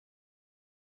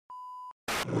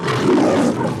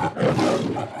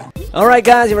All right,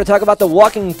 guys, we're going to talk about The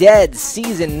Walking Dead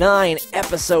Season 9,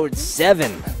 Episode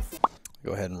 7.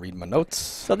 Go ahead and read my notes.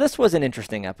 So this was an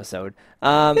interesting episode.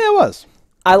 Yeah, it was.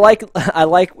 I like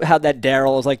how that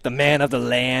Daryl is like the man of the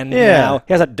land now.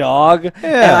 He has a dog. Yeah.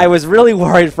 And I was really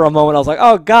worried for a moment. I was like,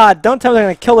 oh, God, don't tell me they're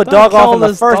going to kill the dog off in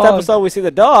the first episode we see the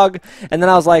dog. And then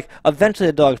I was like, eventually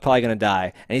the dog's probably going to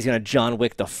die. And he's going to John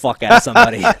Wick the fuck out of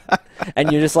somebody.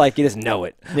 And you just know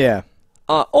it. Yeah.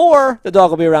 Or the dog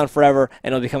will be around forever,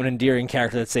 and it'll become an endearing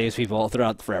character that saves people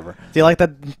throughout forever. Do you like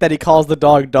that he calls the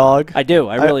dog dog? I do.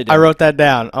 I really do. I wrote that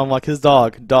down. I'm like, his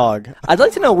dog. I'd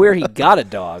like to know where he got a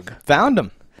dog. Found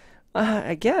him.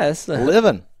 I guess.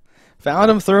 Living.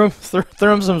 Found him, threw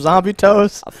him some zombie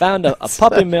toast. I found a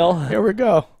puppy mill. Here we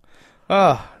go.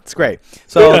 Oh, it's great.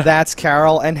 So that's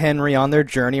Carol and Henry on their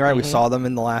journey, right? We saw them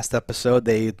in the last episode.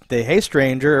 They hey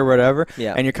stranger or whatever.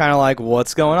 Yeah. And you're kind of like,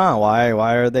 what's going on?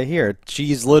 Why are they here?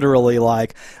 She's literally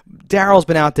like, Daryl's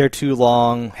been out there too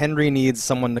long. Henry needs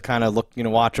someone to kind of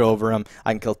watch over him.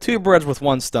 I can kill two birds with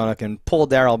one stone. I can pull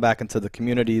Daryl back into the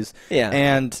communities. Yeah.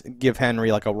 And give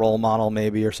Henry like a role model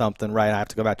maybe or something, right? I have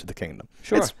to go back to the kingdom.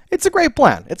 Sure. It's a great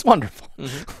plan. It's wonderful.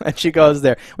 And she goes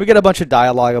there. We get a bunch of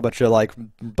dialogue, a bunch of like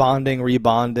bonding,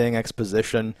 rebonding,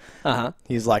 exposition.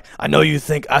 He's like, I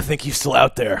think he's still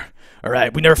out there. All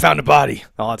right, we never found a body.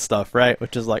 All that stuff, right?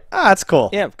 Which is like, that's cool.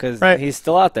 Yeah, because right? He's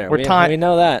still out there. We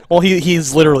know that. Well,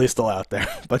 he's literally still out there.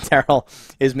 But Daryl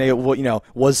is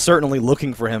was certainly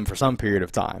looking for him for some period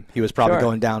of time. He was probably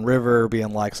going down river,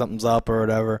 being like something's up or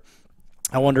whatever.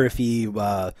 I wonder if he.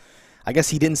 I guess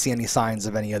he didn't see any signs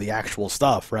of any of the actual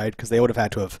stuff, right? Because they would have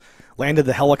had to have landed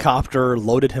the helicopter,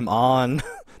 loaded him on,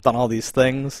 done all these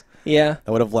things. Yeah.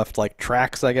 That would have left, like,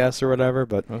 tracks, I guess, or whatever,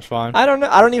 but it was fine. I don't know.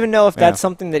 I don't even know if that's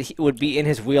something that would be in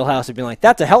his wheelhouse of being like,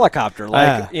 that's a helicopter.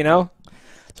 Like, Some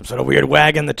sort of weird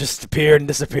wagon that just appeared and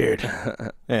disappeared.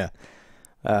 Yeah.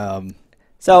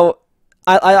 So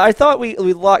I thought we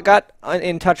got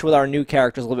in touch with our new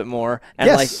characters a little bit more,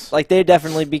 and like they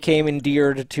definitely became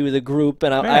endeared to the group,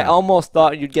 and I almost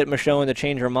thought you'd get Michonne to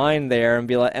change her mind there and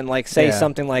be like, say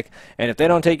something like, and if they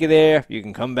don't take you there, you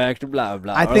can come back to blah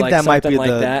blah. I think that might be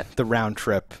like the round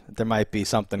trip. There might be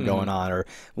something going on, or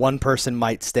one person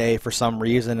might stay for some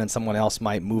reason, and someone else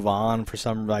might move on for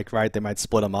some they might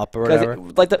split them up or whatever.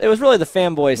 It was really the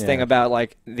fanboys thing about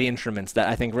like the instruments that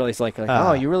I think really is like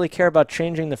oh, you really care about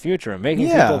changing the future and making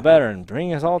people better and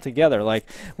bringing us all together. Like,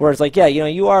 whereas like,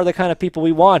 you are the kind of people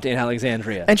we want in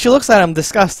Alexandria. And she looks at him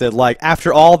disgusted, like,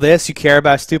 after all this, you care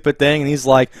about a stupid thing, and he's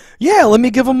like, yeah, let me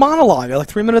give a monologue, like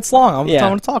 3 minutes long. I'm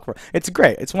going to talk for it. It's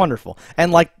great. It's wonderful.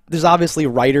 And like, there's obviously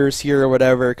writers here or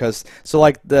whatever, because so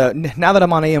like now that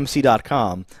I'm on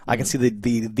AMC.com, I can see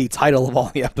the title of all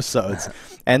the episodes,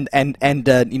 and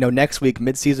next week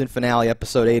mid-season finale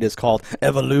episode 8 is called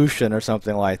Evolution or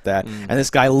something like that, and this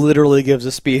guy literally gives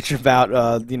a speech about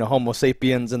Homo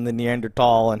sapiens and the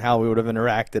Neanderthal and how we would have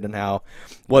interacted, and how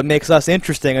what makes us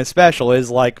interesting and special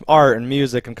is like art and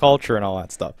music and culture and all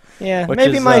that stuff. Yeah,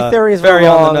 maybe my theory is very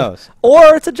wrong, on the nose,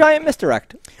 or it's a giant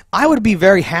misdirect. I would be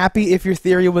very happy if your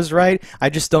theory was right. I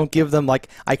just don't give them, like,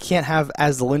 I can't have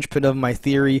as the linchpin of my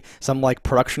theory some, like,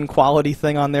 production quality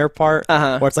thing on their part.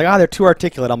 Where it's like, they're too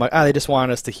articulate. I'm like, they just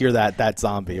wanted us to hear that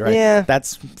zombie, right? Yeah.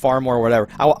 That's far more whatever.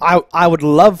 I would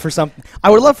love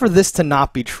for this to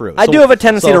not be true. I do have a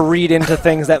tendency to read into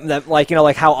things that like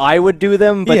how I would do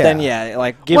them, but then,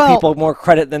 give people more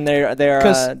credit than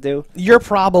they do. You're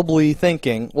probably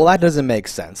thinking, well, that doesn't make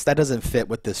sense. That doesn't fit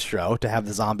with this show to have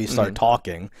the zombies start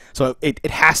talking. So it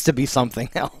has to be something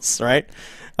else, right?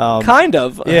 Kind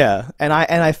of. Yeah, and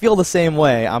I feel the same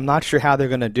way. I'm not sure how they're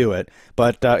going to do it,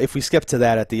 but if we skip to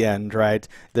that at the end, right?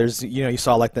 There's you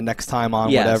saw like the next time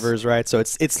on whatever's, right? So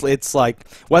it's like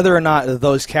whether or not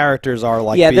those characters are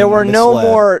like there were misled. no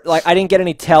more I didn't get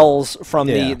any tells from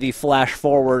the flash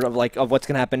forward of what's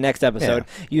going to happen next episode.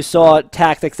 You saw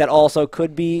tactics that also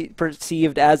could be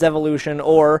perceived as evolution,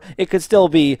 or it could still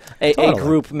be a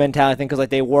group mentality thing, because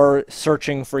they were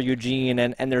searching for Eugene,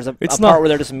 and there's a part where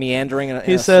they're just meandering in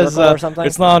a circle or something.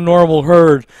 It's not a normal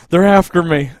herd. They're after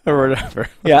me or whatever.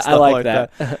 Yeah, I like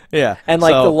that. Yeah, and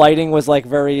the lighting was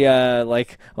very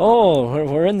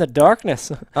we're in the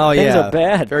darkness. Oh things are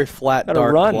bad. Very flat,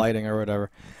 dark lighting or whatever.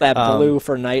 That blue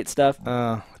for night stuff.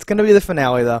 It's gonna be the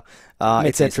finale though.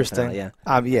 It's interesting.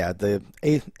 Finale,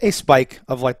 a spike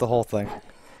of the whole thing.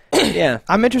 Yeah.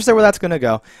 I'm interested where that's going to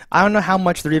go. I don't know how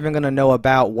much they're even going to know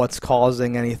about what's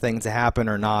causing anything to happen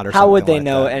or not. Or how would they like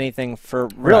know that. anything for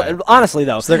real? Right. Honestly,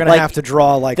 though, so they're going to have to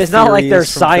draw like. It's not like there's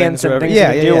science and things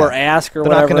to do or ask or they're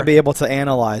whatever. They're not going to be able to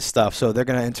analyze stuff, so they're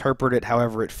going to interpret it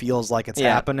however it feels like it's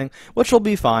happening, which will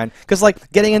be fine. Because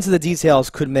like getting into the details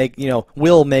could make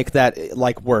will make that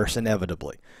like worse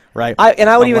inevitably. Right.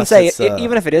 I would even say,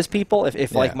 even if it is people,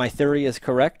 if like my theory is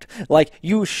correct, like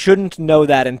you shouldn't know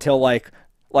that until like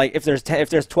if there's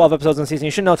 12 episodes in the season,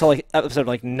 you shouldn't know until like episode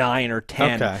like 9 or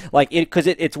 10. Okay. Like because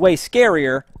it's way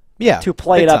scarier. To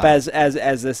play it up as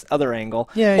this other angle,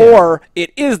 or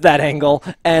it is that angle,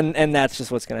 and that's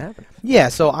just what's going to happen. Yeah.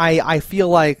 So I feel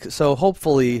like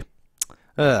hopefully,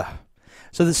 so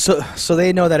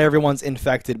they know that everyone's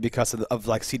infected because of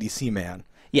like CDC man.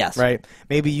 Yes. Right?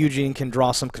 Maybe Eugene can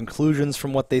draw some conclusions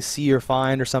from what they see or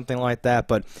find or something like that,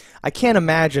 but I can't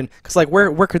imagine, because like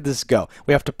where could this go?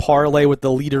 We have to parlay with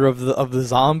the leader of the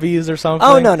zombies or something?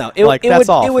 Oh, no. That's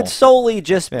awful. It would solely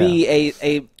just be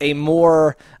a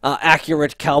more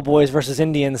accurate Cowboys versus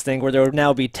Indians thing, where there would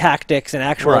now be tactics and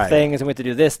actual things, and we have to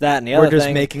do this, that, and the other thing. We're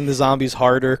just making the zombies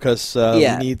harder because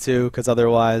we need to, because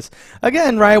otherwise...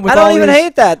 Again, right, with I don't even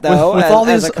hate that, though,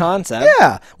 as a concept.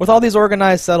 Yeah, with all these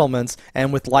organized settlements,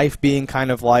 and with life being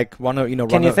kind of like...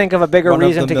 Can you think of a bigger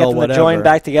reason to get them to join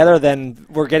back together than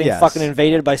we're getting fucking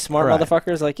invaded by smart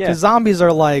motherfuckers? Like, because zombies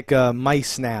are like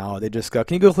mice now. They just go,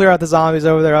 can you go clear out the zombies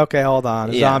over there? Okay, hold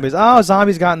on. Zombies. Oh,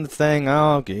 zombies got in the thing.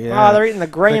 Oh, okay, yeah. Oh, they're eating the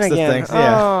grain again.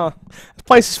 Yeah. The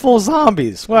place is full of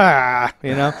zombies. Wah,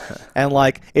 and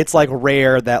like it's like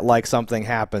rare that like something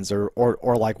happens or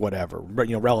like whatever.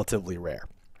 Relatively rare.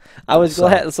 I was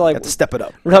glad. So like, have to step it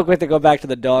up. Real quick to go back to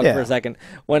the dog for a second.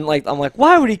 When I'm like,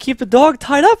 why would he keep the dog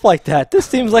tied up like that? This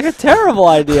seems like a terrible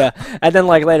idea. And then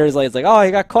like later he's like, oh,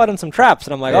 he got caught in some traps.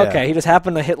 And I'm like, okay, he just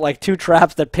happened to hit like 2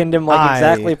 traps that pinned him like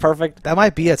exactly perfect. That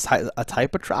might be a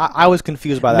type of trap. I was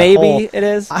confused by that. Maybe it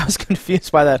is. I was confused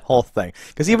by that whole thing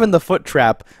because even the foot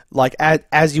trap, like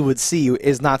as you would see,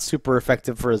 is not super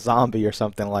effective for a zombie or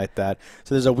something like that.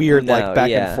 So there's a weird like back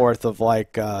and forth of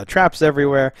like traps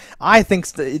everywhere. I think.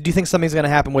 Do you think something's gonna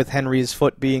happen with Henry's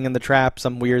foot being in the trap?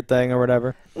 Some weird thing or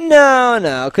whatever?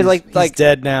 No, because he's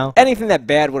dead now. Anything that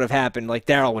bad would have happened, like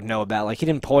Daryl would know about. Like he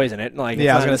didn't poison it. Like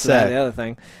I was gonna say the other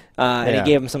thing. And he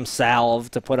gave him some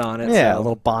salve to put on it. Yeah, so. a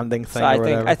little bonding thing. So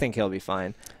I think he'll be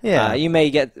fine. Yeah, you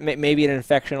may get maybe an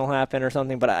infection will happen or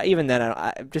something, but even then,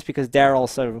 just because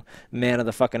Daryl's sort of man of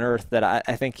the fucking earth, that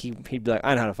I think he'd be like,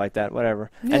 I know how to fight that,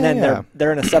 whatever. Yeah, and then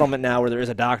they're in a settlement now where there is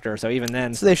a doctor, so even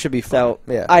then, so they should be fine.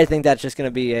 So I think that's just going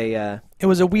to be a. It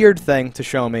was a weird thing to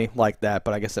show me like that,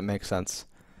 but I guess it makes sense.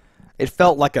 It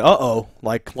felt like a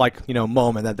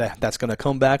moment that's going to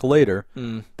come back later,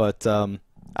 but.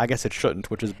 I guess it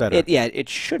shouldn't, which is better. It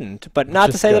shouldn't, but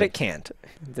not to say that it can't.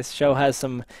 This show has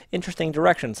some interesting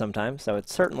direction sometimes, so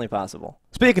it's certainly possible.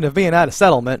 Speaking of being at a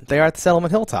settlement, they are at the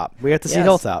settlement Hilltop. We have to see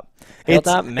Hilltop.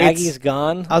 Maggie's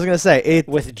gone. I was going to say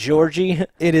with Georgie.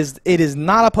 It is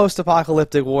not a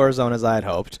post-apocalyptic war zone as I had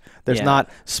hoped. There's not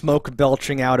smoke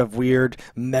belching out of weird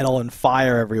metal and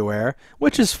fire everywhere,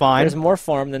 which is fine. There's more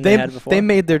farm than they had before. They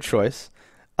made their choice.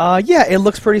 It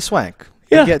looks pretty swank.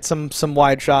 We get some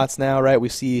wide shots now, right? We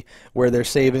see where they're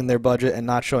saving their budget and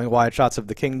not showing wide shots of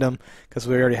the kingdom because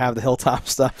we already have the Hilltop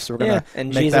stuff, so we're gonna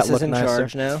make Jesus that look is in nicer.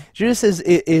 charge now. Jesus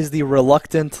is the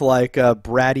reluctant like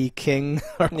bratty king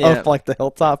of like the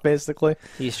Hilltop, basically.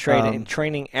 He's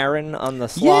training Aaron on the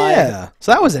slide. Yeah,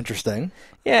 so that was interesting.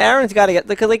 Yeah, Aaron's got to get,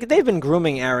 because like they've been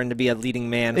grooming Aaron to be a leading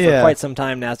man for quite some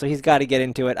time now, so he's got to get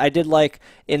into it. I did like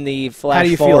in the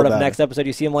flash forward of next episode,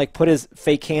 you see him like put his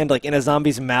fake hand like in a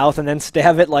zombie's mouth and then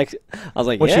stab it. Like I was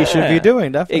like, which he should be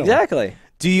doing, definitely. Exactly.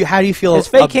 How do you feel? His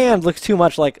fake hand looks too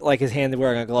much like his hand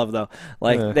wearing a glove, though.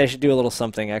 Like they should do a little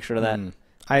something extra to that.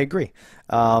 I agree.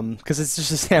 Because it's just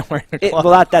his hand wearing a glove.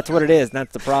 Well, that's what it is.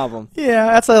 That's the problem. Yeah,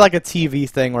 that's like a TV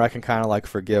thing where I can kind of like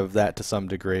forgive that to some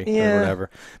degree or whatever.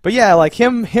 But yeah, like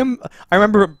him. I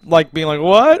remember like being like,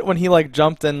 what? When he like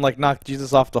jumped and like knocked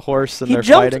Jesus off the horse and they're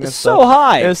fighting and stuff. So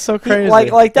high. It was so crazy.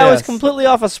 Like that was completely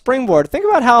off a springboard. Think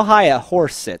about how high a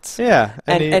horse sits. Yeah.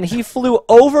 And he flew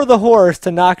over the horse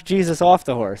to knock Jesus off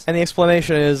the horse. And the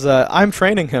explanation is, I'm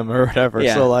training him or whatever.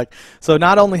 Yeah. So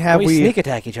not only have we sneak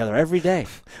attack each other every day.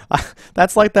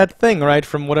 That's like that thing, right,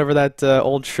 from whatever that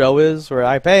old show is, where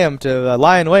I pay him to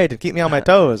lie in wait to keep me on my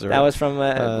toes. Or, that was from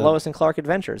Lois and Clark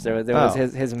Adventures. There was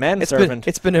his manservant.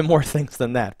 It's been in more things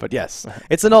than that, but yes,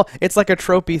 it's like a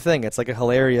tropey thing. It's like a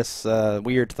hilarious,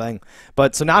 weird thing.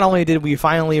 But so not only did we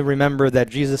finally remember that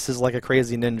Jesus is like a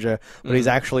crazy ninja, but he's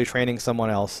actually training someone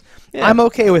else. Yeah. I'm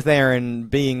okay with Aaron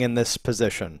being in this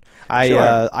position.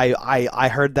 I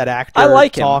heard that actor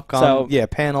talk on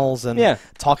panels and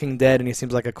Talking Dead, and he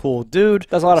seems like a cool dude.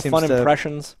 Does a lot of fun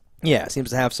impressions. Yeah, seems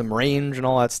to have some range and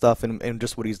all that stuff in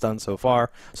just what he's done so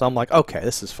far. So I'm like, okay,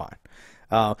 this is fine.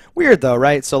 Weird though,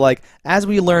 right? So like, as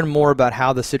we learn more about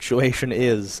how the situation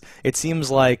is, it seems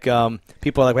like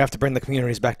people are like, we have to bring the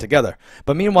communities back together.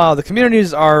 But meanwhile, the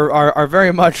communities are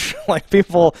very much like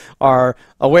people are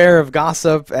aware of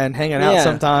gossip and hanging out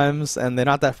sometimes, and they're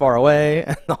not that far away,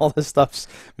 and all this stuff's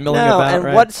milling about.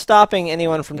 And what's stopping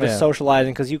anyone from just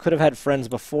socializing? Because you could have had friends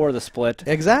before the split.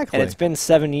 Exactly. And it's been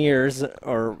 7 years,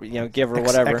 or give or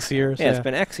whatever. X years. Yeah, it's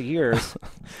been X years.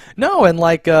 No, and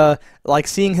like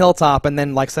seeing Hilltop and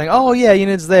then like saying, oh yeah,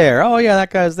 Enid's there. Oh yeah,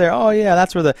 that guy's there. Oh yeah,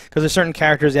 that's where because there's certain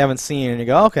characters you haven't seen, and you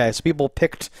go, okay, so people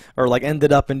picked or like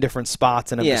ended up in different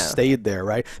spots and have just stayed there,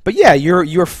 right? But yeah,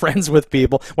 you're friends with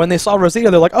people. When they saw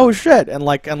Rosita, they're like, oh shit, and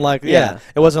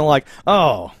it wasn't like,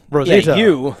 oh,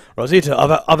 Rosita, Rosita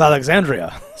of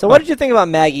Alexandria. So what did you think about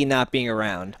Maggie not being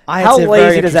around? How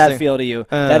lazy does that feel to you?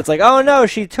 That it's like, oh no,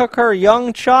 she took her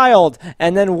young child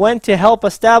and then went to help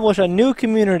establish a new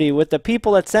community with the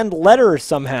people that send letters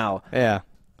somehow. Yeah.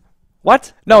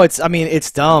 What? No, it's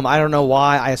dumb. I don't know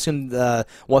why. I assumed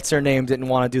what's her name didn't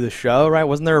want to do the show, right?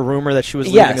 Wasn't there a rumor that she was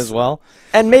leaving as well?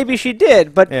 And maybe she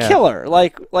did, but kill her.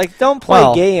 Like don't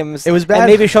play games. It was bad.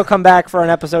 And maybe she'll come back for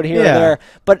an episode here or there.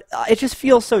 But it just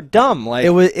feels so dumb. Like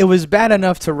it was bad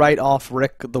enough to write off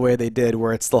Rick the way they did,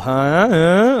 where it's still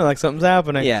like something's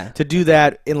happening. Yeah. To do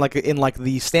that in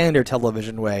the standard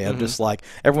television way of just like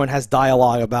everyone has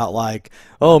dialogue about like,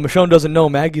 oh, Michonne doesn't know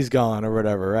Maggie's gone or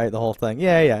whatever, right? The whole thing.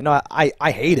 Yeah. No,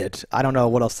 I hate it. I don't know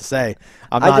what else to say.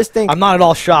 I'm not at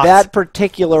all shocked. That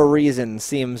particular reason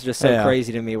seems just so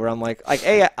crazy to me, where I'm like,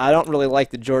 I don't really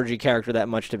like the Georgie character that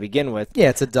much to begin with. Yeah,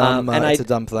 it's a dumb, it's a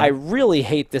dumb thing. I really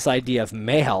hate this idea of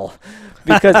mail,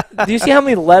 because do you see how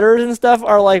many letters and stuff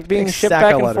are like being shipped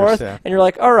back and forth? Yeah. And you're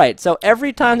like, all right, so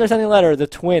every time there's any letter, the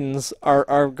twins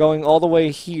are going all the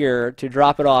way here to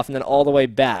drop it off, and then all the way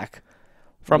back.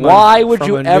 Why would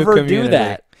you ever do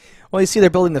that? Well, you see, they're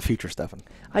building the future, Stefan.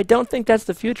 I don't think that's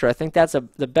the future. I think that's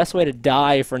the best way to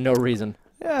die for no reason.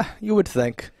 Yeah, you would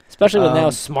think. Especially with now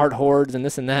smart hordes and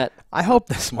this and that. I hope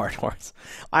the smart hordes.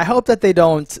 I hope that they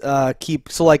don't keep...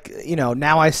 So, like,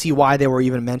 now I see why they were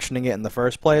even mentioning it in the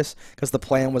first place, because the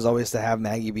plan was always to have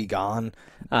Maggie be gone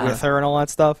with her and all that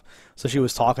stuff. So she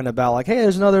was talking about, like, hey,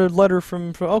 there's another letter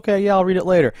from okay, yeah, I'll read it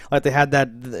later. Like, they had that,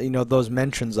 those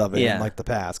mentions of it in, like, the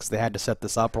past, because they had to set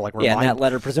this up or, like, remind... Yeah, and that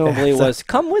letter presumably was,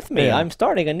 come with me, I'm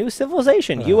starting a new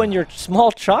civilization. You and your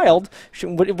small child,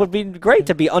 it would be great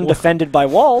to be undefended by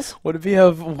walls. Would be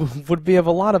of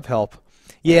a lot of help.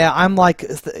 Yeah, I'm like,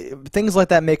 things like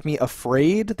that make me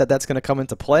afraid that that's going to come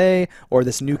into play, or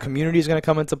this new community is going to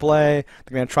come into play.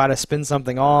 They're going to try to spin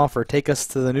something off or take us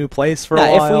to the new place for a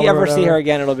while. If we ever see her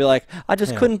again, it'll be like, I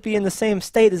just couldn't be in the same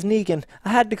state as Negan. I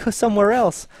had to go somewhere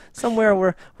else, somewhere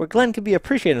where Glenn could be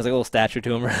appreciated. There's like a little statue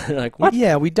to him. Like, what?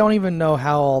 Yeah, we don't even know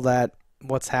how all that...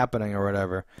 what's happening or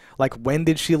whatever. Like, when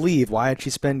did she leave? Why did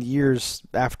she spend years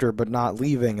after but not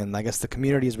leaving? And I guess the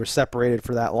communities were separated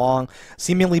for that long,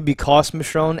 seemingly because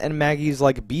Michonne and Maggie's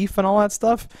like beef and all that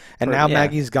stuff. And now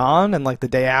Maggie's gone, and like the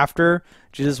day after,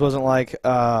 she just wasn't like,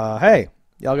 hey,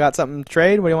 y'all got something to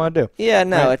trade? What do you want to do? Yeah,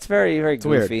 no, it's very, very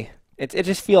goofy. Weird. It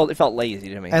just felt lazy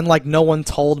to me. And like no one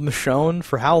told Michonne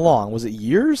for how long? Was it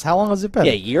years? How long has it been?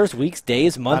 Yeah, years, weeks,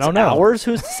 days, months, hours.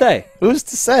 Who's to say? Who's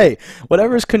to say?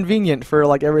 Whatever's convenient for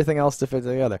like everything else to fit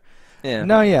together. Yeah.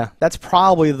 No, yeah, that's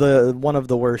probably one of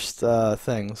the worst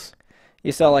things.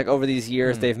 You saw like over these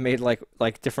years they've made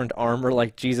like different armor,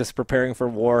 like Jesus preparing for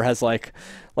war has like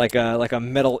a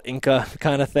metal Inca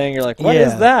kind of thing. You're like, what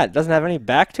is that? Doesn't have any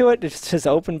back to it. It's just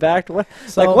open back. What?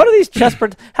 So, like, what are these chest?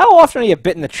 How often are you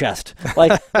bit in the chest?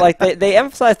 Like they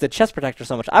emphasize the chest protector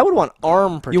so much. I would want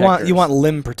arm protectors. You want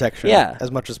limb protection.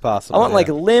 as much as possible. I want like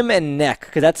limb and neck,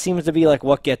 because that seems to be like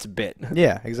what gets bit.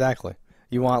 Yeah, exactly.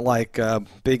 You want like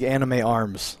big anime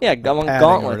arms. Yeah,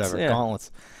 gauntlets.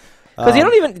 Gauntlets. Because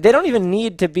they don't even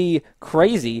need to be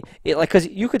crazy. Because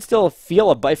you could still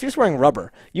feel a bite. If you're just wearing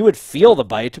rubber, you would feel the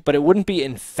bite, but it wouldn't be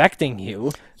infecting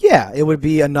you. Yeah, it would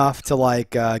be enough to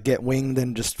like get winged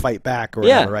and just fight back or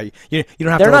whatever, right? You don't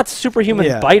have. They're not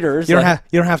superhuman biters. You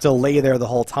don't have to lay there the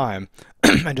whole time.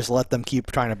 and just let them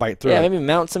keep trying to bite through. Yeah, maybe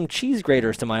mount some cheese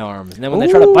graters to my arms, and then when they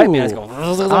try to bite me, I just go.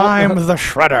 I'm the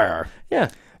shredder. Yeah.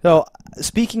 So,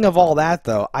 speaking of all that,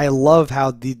 though, I love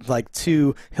how the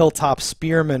two hilltop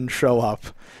spearmen show up.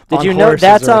 Did you know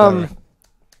that's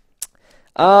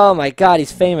Oh my God,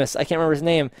 he's famous. I can't remember his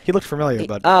name. He looked familiar,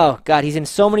 but oh God, he's in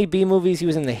so many B movies. He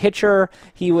was in The Hitcher.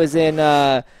 He was in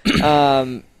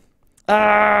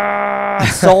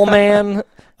Soul Man.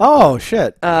 Oh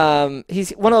shit.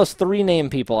 He's one of those 3 name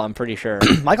people. I'm pretty sure.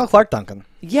 Michael Clark Duncan.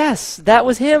 Yes, that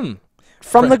was him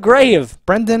from the grave.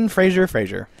 Brendan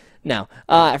Fraser. No,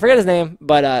 I forget his name,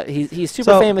 but he's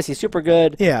super famous. He's super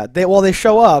good. Yeah, they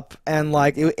show up, and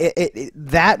like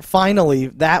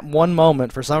that one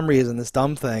moment, for some reason, this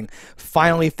dumb thing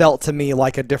finally felt to me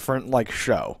like a different like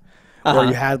show. Where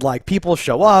you had like people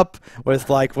show up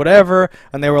with like whatever,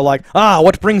 and they were like,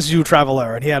 what brings you,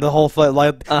 traveler? And he had the whole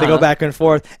like they go back and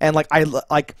forth, and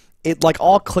like it like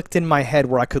all clicked in my head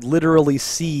where I could literally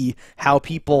see how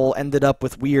people ended up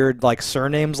with weird like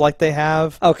surnames like they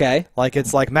have. Okay. Like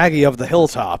it's like Maggie of the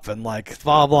Hilltop and like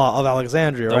blah blah of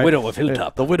Alexandria. The Widow of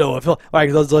Hilltop. The Widow of Hilltop. Like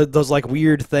those like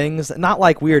weird things, not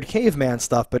like weird caveman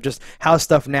stuff, but just how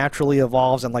stuff naturally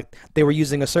evolves, and like they were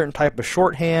using a certain type of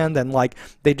shorthand, and like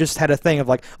they just had a thing of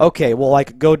like, okay, well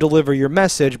like go deliver your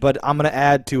message, but I'm gonna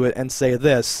add to it and say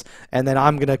this, and then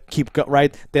I'm gonna keep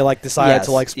right. They like decided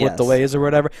to like split the ways or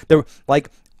whatever. There, like,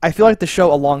 I feel like the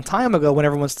show a long time ago, when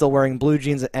everyone's still wearing blue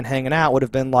jeans and hanging out, would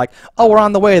have been like, oh, we're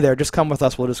on the way there, just come with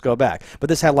us, we'll just go back. But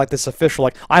this had like this official,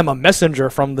 like, I'm a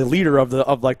messenger from the leader of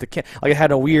it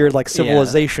had a weird like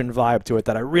civilization vibe to it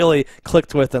that I really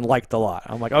clicked with and liked a lot.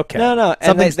 I'm like, okay,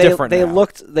 something's different.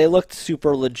 They looked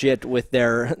super legit with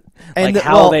their like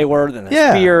how they were, and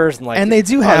the spears, and like, and they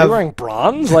do have wearing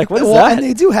bronze, like what is that? And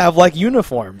they do have like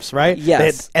uniforms, right?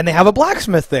 Yes, and they have a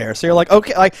blacksmith there, so you're like,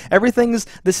 okay, like everything's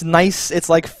this nice, it's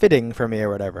like fitting for me or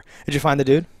whatever. Did you find the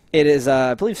dude? It is,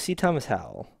 I believe, C. Thomas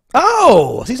Howell.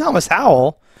 Oh, C. Thomas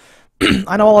Howell.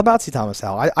 I know all about C. Thomas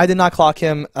Howell. I did not clock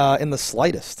him in the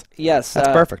slightest. Yes, that's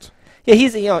perfect. Yeah,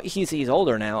 he's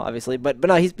older now, obviously, but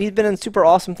no, he's been in super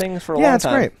awesome things for a long time. Yeah, that's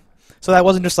great. So that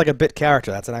wasn't just like a bit character.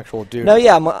 That's an actual dude. No,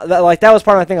 yeah, that was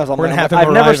part of my thing. I was like,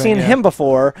 I've never seen him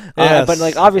before, but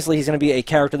like obviously he's going to be a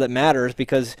character that matters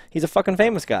because he's a fucking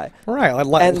famous guy. Right,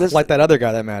 like that other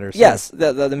guy that matters. Yes,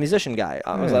 the musician guy.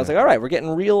 I was like, all right, we're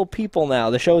getting real people now.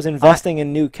 The show's investing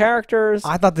in new characters.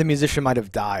 I thought the musician might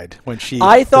have died when she.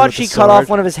 I thought she cut off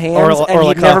one of his hands, and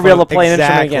he'd never be able to play an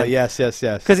instrument again. Yes.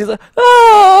 Because he's like,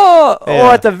 oh,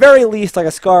 or at the very least, like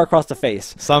a scar across the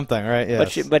face. Something, right?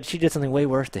 Yes. But she did something way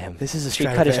worse to him. This is a she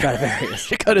cut his Stradivarius.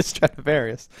 She cut his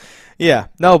Stradivarius. Yeah,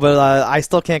 no, but I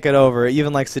still can't get over it.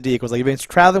 Even like Sadiq was like, you've been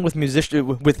traveling with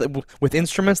with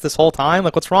instruments this whole time.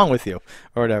 Like, what's wrong with you,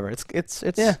 or whatever. It's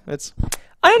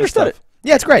I understood it.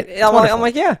 Yeah, it's great. I'm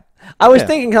like, yeah. I was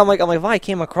thinking, I'm like, if I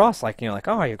came across, like, like,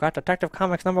 oh, you got Detective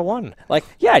Comics #1. Like,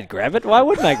 yeah, I'd grab it. Why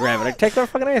wouldn't I grab it? I'd take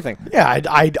fucking anything. Yeah,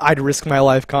 I'd risk my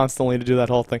life constantly to do that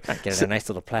whole thing. I'd get a nice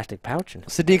little plastic pouch.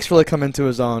 Sadiq's really come into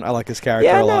his own. I like his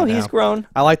character a lot now. He's grown.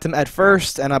 I liked him at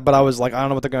first, but I was like, I don't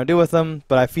know what they're going to do with him.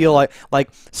 But I feel like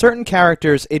certain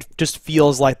characters, it just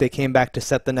feels like they came back to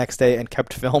set the next day and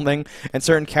kept filming. And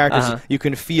certain characters, you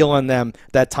can feel in them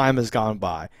that time has gone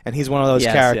by. And he's one of those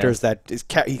characters that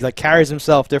he like carries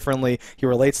himself differently. He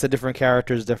relates to different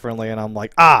characters differently, and I'm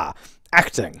like,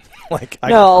 acting. Like,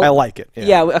 I like it.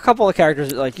 Yeah, a couple of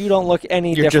characters, like, you don't look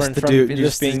any different from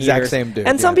just being the exact same dude.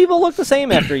 And some people look the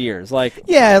same after years. Like,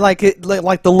 yeah, like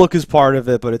the look is part of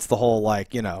it, but it's the whole,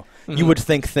 like, you would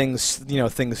think things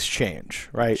change,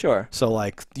 right? Sure. So,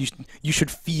 like, you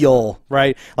should feel,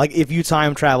 right? Like, if you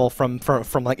time travel from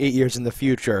like 8 years in the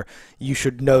future, you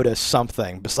should notice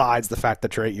something besides the fact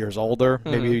that you're 8 years older.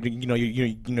 Maybe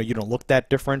you don't look that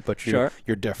different, but you're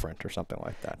different or something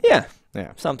like that. Yeah,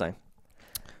 something.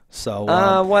 So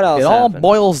what else? It all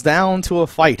boils down to a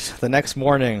fight the next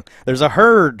morning. There's a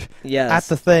herd at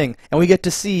the thing, and we get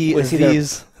to see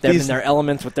these. They're in their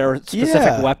elements with their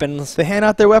specific weapons. They hand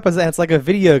out their weapons, and it's like a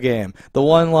video game. The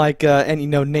one, like,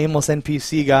 nameless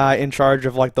NPC guy in charge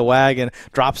of, like, the wagon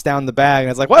drops down the bag, and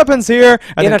it's like, weapons here!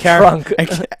 And in a trunk.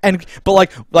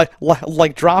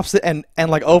 But drops it and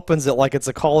like, opens it like it's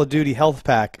a Call of Duty health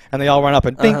pack, and they all run up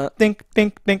and dink, dink,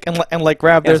 dink, dink, and like,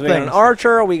 grab their things. We got an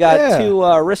archer, we got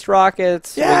 2 wrist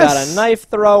rockets, we got a knife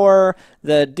thrower.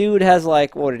 The dude has,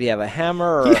 like, what did he have, a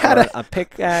hammer or a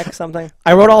pickaxe, something?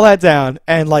 I wrote all that down,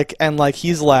 and like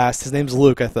he's last. His name's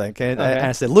Luke, I think. And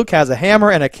I said, Luke has a hammer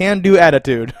and a can-do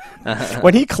attitude.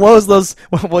 When he closed those,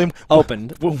 when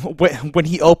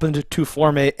he opened to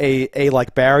form a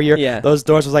like barrier, those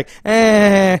doors was like,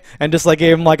 and just like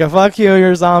gave him like a fuck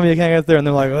you're a zombie, you can't get through. And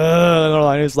they're like,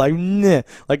 and he's like, nah,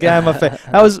 like yeah,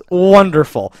 that was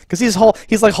wonderful because he's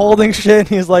like holding shit. And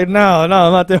he's like, no, I'm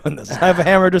not doing this. I have a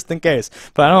hammer just in case,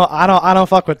 but I don't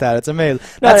fuck with that. It's amazing.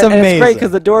 That's amazing. It's great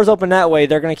because the doors open that way.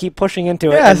 They're gonna keep pushing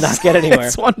into it and not get anywhere.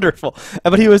 It's wonderful.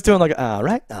 But he was doing like, all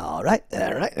right,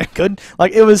 good.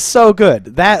 Like it was so good.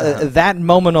 That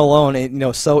moment alone,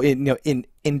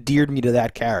 endeared me to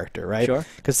that character, right? Sure.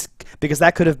 Because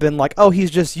that could have been like, oh,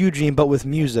 he's just Eugene, but with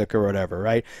music or whatever,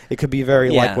 right? It could be very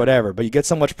like whatever, but you get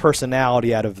so much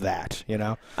personality out of that, you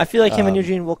know? I feel like him and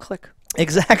Eugene will click.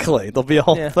 Exactly. There'll be a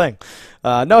whole thing.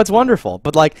 No, it's wonderful.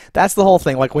 But, like, that's the whole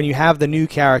thing. Like, when you have the new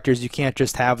characters, you can't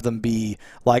just have them be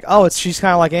like, oh, she's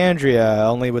kind of like Andrea,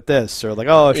 only with this. Or, like,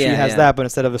 oh, she has that, but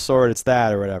instead of a sword, it's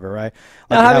that, or whatever, right?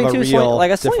 Like, now, having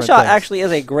a slingshot actually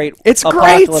is a great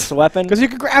apocalypse weapon. Because you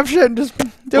can grab shit and just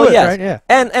do it, right? Yeah.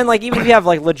 And, like, even if you have,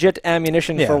 like, legit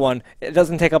ammunition for one, it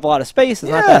doesn't take up a lot of space.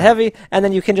 It's not that heavy. And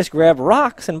then you can just grab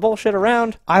rocks and bullshit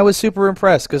around. I was super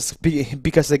impressed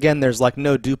because again, there's, like,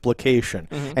 no duplication.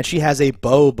 And she has a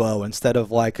bow instead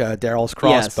of like Daryl's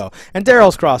crossbow. And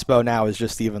Daryl's crossbow now is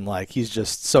just even like he's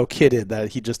just so kitted that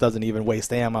he just doesn't even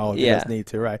waste ammo if he doesn't need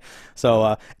to, right?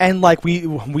 So and like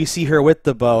we see her with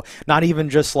the bow, not even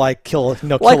just like kill a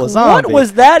zombie. What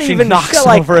was that she even? Knocks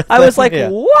like over I was like,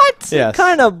 what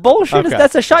kind of bullshit is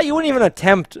that's a shot you wouldn't even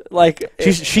attempt? Like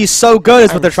she's so good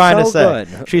is what they're trying to say.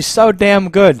 She's so damn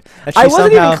good. I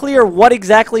wasn't even clear what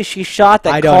exactly she shot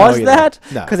that caused that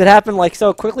because it happened like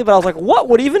so quickly. But I was like, what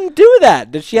would even do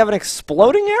that? Did she have an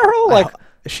exploding arrow? Like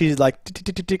she's like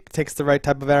takes the right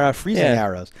type of arrow, freezing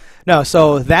arrows. No,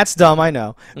 so that's dumb. I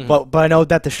know, but I know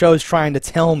that the show's trying to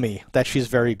tell me that she's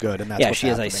very good, and that's what's she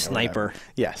is a sniper.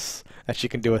 Yes, that she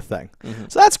can do a thing.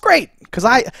 So that's great because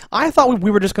I thought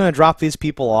we were just going to drop these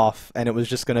people off, and it was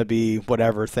just going to be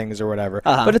whatever things or whatever.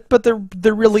 But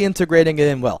they're really integrating it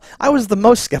in well. I was the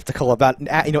most skeptical about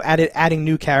adding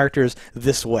new characters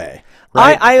this way.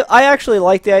 Right? I actually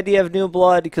like the idea of new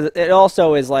blood because it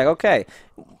also is like, okay,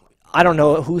 I don't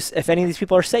know if any of these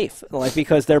people are safe, like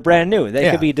because they're brand new. They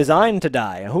could be designed to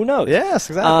die. Who knows? Yes,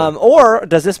 exactly. Or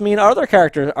does this mean other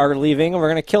characters are leaving and we're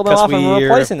going to kill them off and we're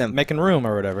replacing them? Making room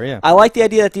or whatever. Yeah. I like the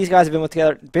idea that these guys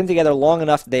have been together long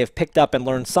enough that they have picked up and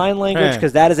learned sign language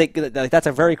because that's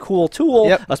a very cool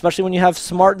tool, especially when you have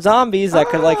smart zombies that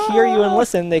could like hear you and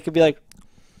listen. They could be like,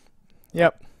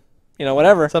 yep. You know,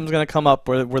 whatever. Something's going to come up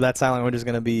where that sign language is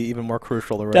going to be even more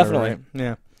crucial or whatever. Definitely. Right?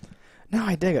 Yeah. No,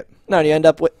 I dig it. No, you end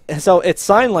up with so it's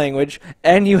sign language,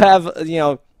 and you have what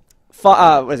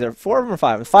is it, 4 of them or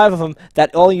 5? 5 of them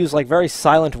that all use like very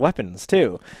silent weapons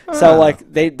too. So like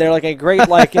they're like a great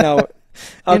like okay.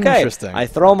 Interesting. I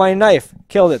throw my knife,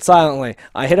 killed it silently.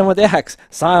 I hit him with the axe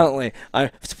silently.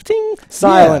 Ting,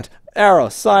 silent arrow,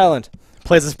 silent.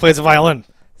 Plays a violin.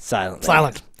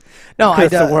 Silent. No,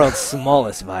 it's the world's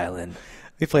smallest violin.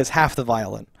 He plays half the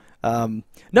violin.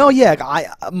 No,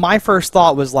 yeah, my first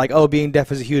thought was like, oh, being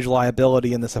deaf is a huge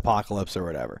liability in this apocalypse or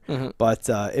whatever. But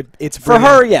it's for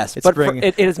her, yes, but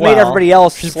it has made everybody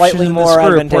else slightly more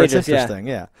advantageous. It's interesting,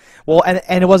 yeah. Well,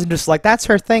 and it wasn't just like that's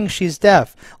her thing. She's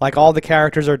deaf. Like all the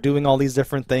characters are doing all these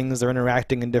different things. They're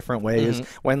interacting in different ways.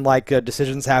 When like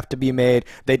decisions have to be made,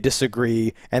 they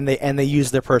disagree and they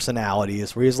use their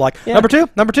personalities. Where he's like, number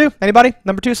two, anybody?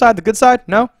 Number 2 side, the good side?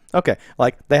 No. Okay,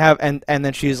 like they have, and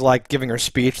then she's like giving her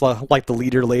speech, like the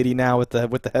leader lady now with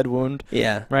the head wound.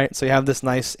 Yeah. Right. So you have this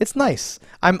nice. It's nice.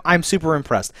 I'm super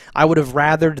impressed. I would have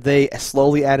rathered they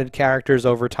slowly added characters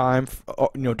over time,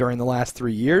 during the last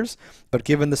 3 years. But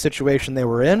given the situation they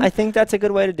were in, I think that's a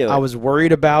good way to do it. I was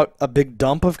worried about a big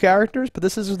dump of characters, but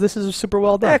this is super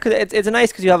well done. Yeah, because it's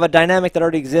nice because you have a dynamic that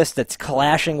already exists that's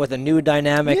clashing with a new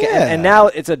dynamic, and now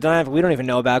it's a dynamic we don't even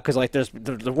know about because like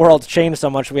the world's changed so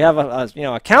much. We have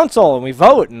a council and we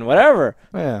vote and whatever.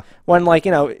 Yeah. When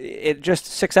it just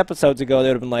 6 episodes ago they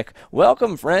would have been like,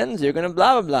 "Welcome, friends. You're gonna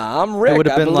blah blah blah. I'm Rick.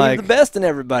 I believe the best in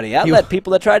everybody. I let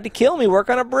people that tried to kill me work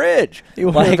on a bridge." You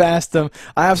would have asked them,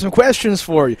 "I have some questions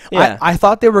for you." Yeah. I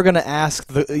thought they were going to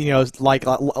ask like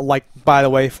by the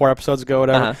way 4 episodes ago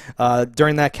whatever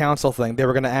during that council thing they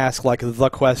were going to ask like the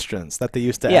questions that they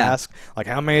used to ask, like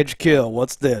how many did you kill,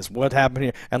 what's this, what happened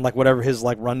here, and like whatever his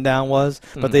like rundown was,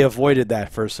 but they avoided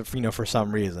that for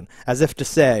some reason, as if to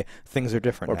say things are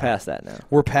different. We're past that now.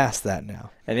 We're past that now.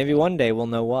 And maybe one day we'll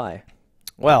know why.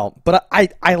 Well, but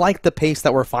I like the pace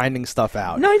that we're finding stuff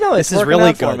out. No, this is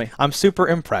really good. For me. I'm super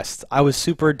impressed. I was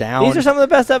super down. These are some of the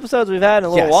best episodes we've had in a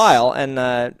little while, and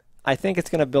I think it's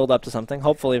going to build up to something.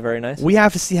 Hopefully, very nice. We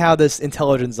have to see how this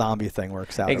intelligent zombie thing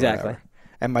works out. Exactly.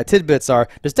 And my tidbits are: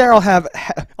 does Daryl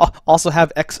also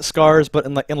have X scars, but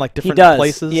in like different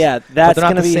places? Yeah, that's but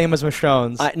they're not the same as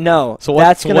Michonne's. No, so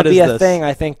that's going to be a thing.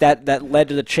 I think that led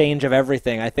to the change of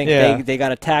everything. I think they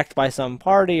got attacked by some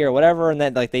party or whatever, and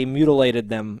then like they mutilated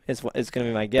them. Is going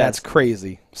to be my guess. That's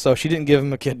crazy. So she didn't give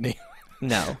him a kidney.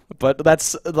 No, but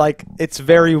that's like it's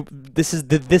very. This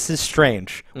is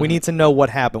strange. We need to know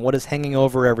what happened. What is hanging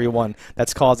over everyone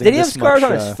that's causing? Did he have scars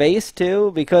on his face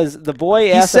too? Because the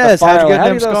boy asked at the fire, "How do you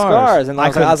get those scars?" And I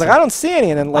was like, "I don't see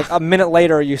any." And then like a minute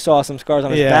later, you saw some scars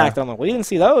on his back. And I'm like, "Well, you didn't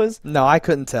see those." No, I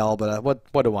couldn't tell. But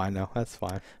what do I know? That's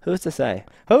fine. Who's to say?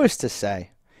 Who is to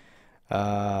say?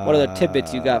 What other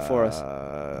tidbits you got for us?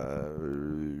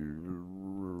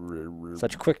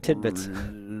 Such quick tidbits.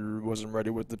 Wasn't ready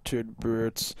with the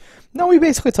tidbits. No, we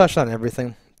basically touched on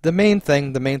everything. The main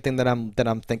thing that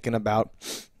I'm thinking about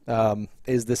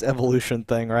is this evolution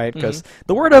thing, right? Because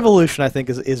the word evolution, I think,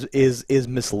 is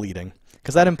misleading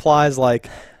because that implies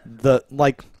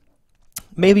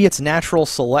maybe it's natural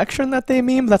selection that they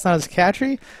mean, but that's not as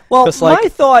catchy. Well, my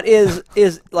thought is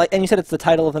like, and you said it's the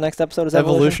title of the next episode is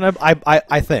evolution.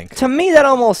 I think. To me, that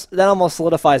almost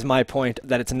solidifies my point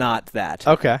that it's not that.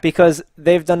 Okay. Because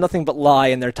they've done nothing but lie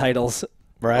in their titles.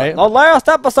 Right. The last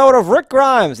episode of Rick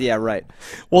Grimes. Yeah, right.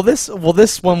 Well, this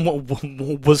one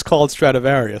was called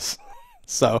Stradivarius,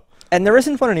 so. And there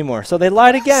isn't one anymore, so they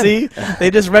lied again. See, they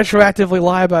just retroactively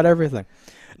lie about everything.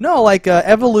 No, like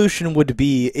evolution would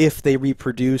be if they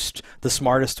reproduced the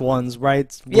smartest ones,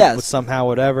 right? Yes. With somehow,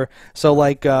 whatever. So,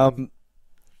 like,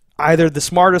 either the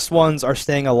smartest ones are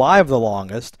staying alive the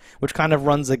longest, which kind of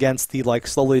runs against the like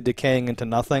slowly decaying into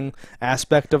nothing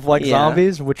aspect of like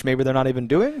zombies, which maybe they're not even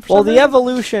doing. Well, the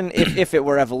evolution, if it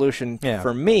were evolution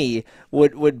for me,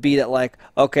 would be that like,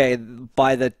 okay,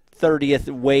 by the 30th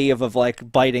wave of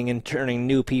like biting and turning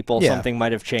new people, something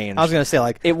might have changed. I was gonna say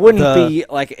like it wouldn't be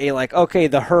like okay,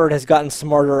 the herd has gotten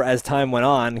smarter as time went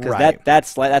on because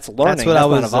that's learning. That's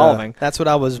not evolving. That's what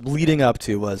I was leading up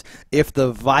to was if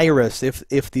the virus,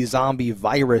 if the zombie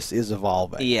virus is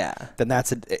evolving, then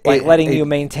that's letting you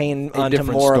maintain onto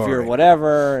more of your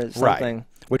whatever something.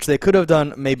 Which they could have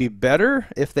done maybe better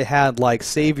if they had like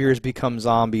saviors become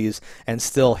zombies and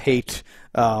still hate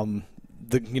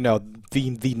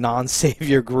the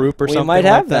non-savior group or something like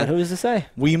that. We might have that. Who's to say?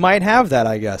 We might have that,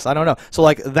 I guess. I don't know. So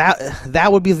like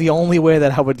that would be the only way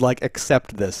that I would like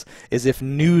accept this is if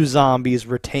new zombies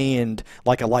retained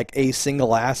like a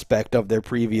single aspect of their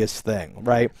previous thing,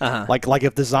 right? Like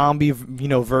if the zombie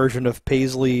version of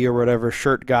Paisley or whatever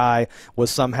shirt guy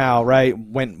was somehow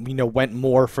went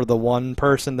more for the one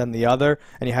person than the other,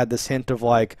 and you had this hint of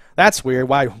like that's weird.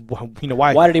 Why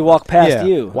did he walk past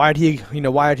you? Why did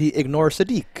he ignore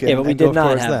Sadiq? Yeah, but we did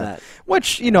not have that.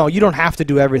 Which, you don't have to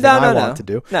do everything I want to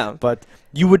do. No. But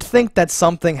you would think that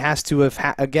something has to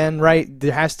have, again, right?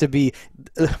 There has to be,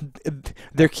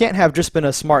 there can't have just been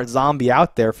a smart zombie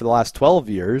out there for the last 12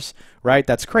 years, right?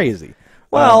 That's crazy.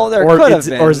 Well, there could have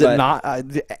been. Or is it not?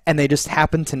 And they just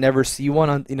happen to never see one,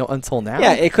 until now?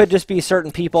 Yeah, it could just be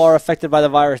certain people are affected by the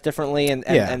virus differently,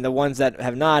 and the ones that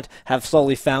have not have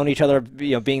slowly found each other,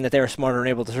 being that they are smarter and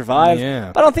able to survive.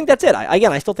 Yeah. But I don't think that's it.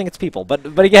 I still think it's people.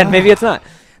 But again, maybe it's not.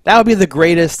 That would be the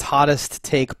greatest, hottest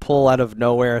take pull out of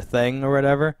nowhere thing or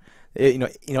whatever.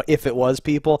 If it was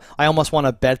people, I almost want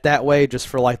to bet that way just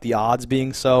for like the odds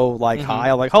being so like high.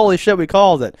 I'm like, holy shit, we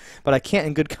called it. But I can't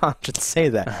in good conscience say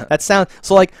that. That sounds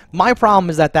so like my problem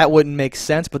is that wouldn't make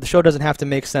sense, but the show doesn't have to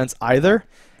make sense either.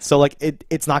 So like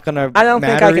it's not gonna. I don't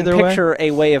think I can picture way.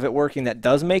 A way of it working that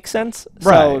does make sense.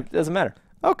 So it doesn't matter.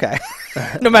 Okay,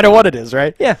 no matter what it is,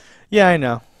 right? Yeah. Yeah, I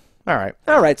know. All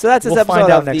right. So that's this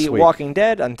episode of The Walking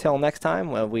Dead. Until next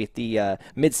time, with the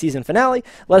mid-season finale.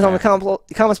 Let us know in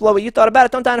the comments below what you thought about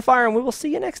it. Don't die in a fire, and we will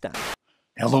see you next time.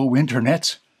 Hello,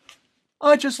 internets.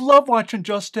 I just love watching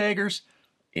JustDaggers.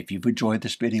 If you've enjoyed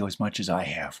this video as much as I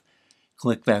have,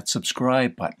 click that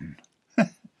subscribe button.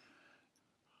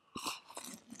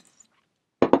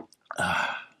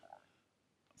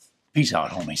 Peace out,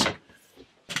 homies.